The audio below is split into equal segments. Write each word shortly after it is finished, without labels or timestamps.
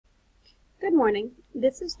Good morning.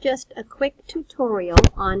 This is just a quick tutorial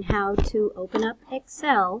on how to open up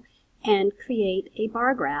Excel and create a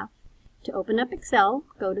bar graph. To open up Excel,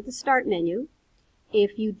 go to the Start menu.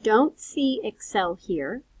 If you don't see Excel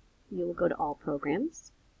here, you will go to All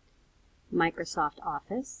Programs, Microsoft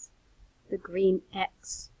Office, the green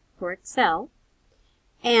X for Excel,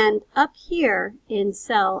 and up here in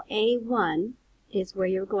cell A1 is where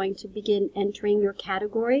you're going to begin entering your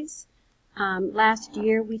categories. Last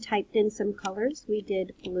year we typed in some colors. We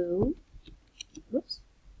did blue,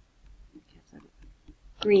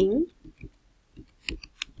 green,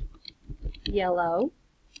 yellow,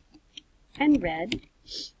 and red.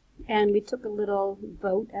 And we took a little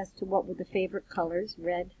vote as to what were the favorite colors.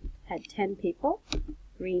 Red had 10 people,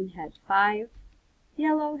 green had 5,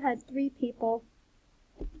 yellow had 3 people,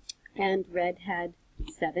 and red had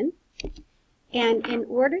 7. And in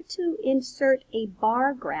order to insert a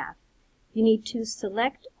bar graph, you need to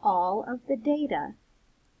select all of the data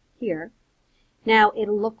here. Now,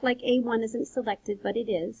 it'll look like A1 isn't selected, but it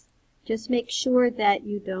is. Just make sure that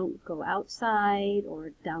you don't go outside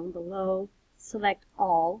or down below. Select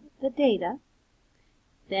all the data.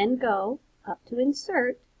 Then go up to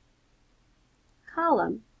Insert,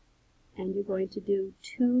 Column, and you're going to do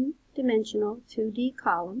two-dimensional 2D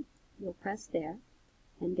column. You'll press there,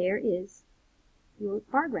 and there is your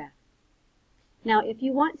bar graph. Now, if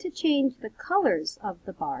you want to change the colors of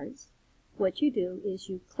the bars, what you do is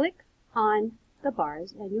you click on the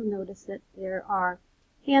bars, and you'll notice that there are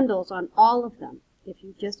handles on all of them. If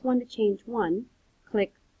you just want to change one,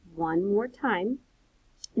 click one more time.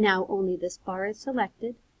 Now only this bar is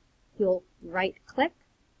selected. You'll right-click,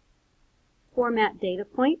 Format Data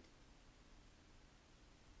Point,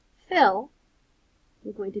 Fill.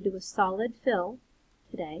 We're going to do a solid fill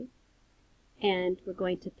today, and we're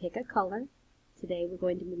going to pick a color. Today we're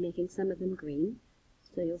going to be making some of them green,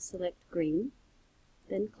 so you'll select green,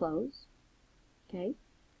 then close. Okay.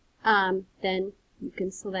 Then you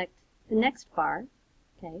can select the next bar.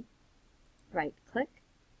 Okay. Right-click,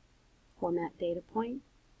 Format Data Point,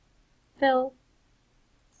 Fill,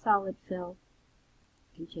 Solid Fill.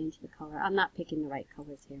 You can change the color. I'm not picking the right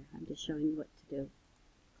colors here. I'm just showing you what to do.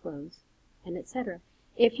 Close, and etc.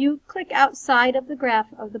 If you click outside of the graph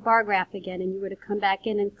of the bar graph again, and you were to come back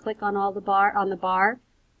in and click on the bar,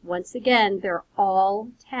 once again they're all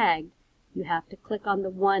tagged. You have to click on the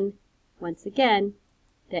one once again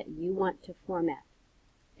that you want to format.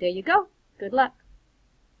 There you go. Good luck.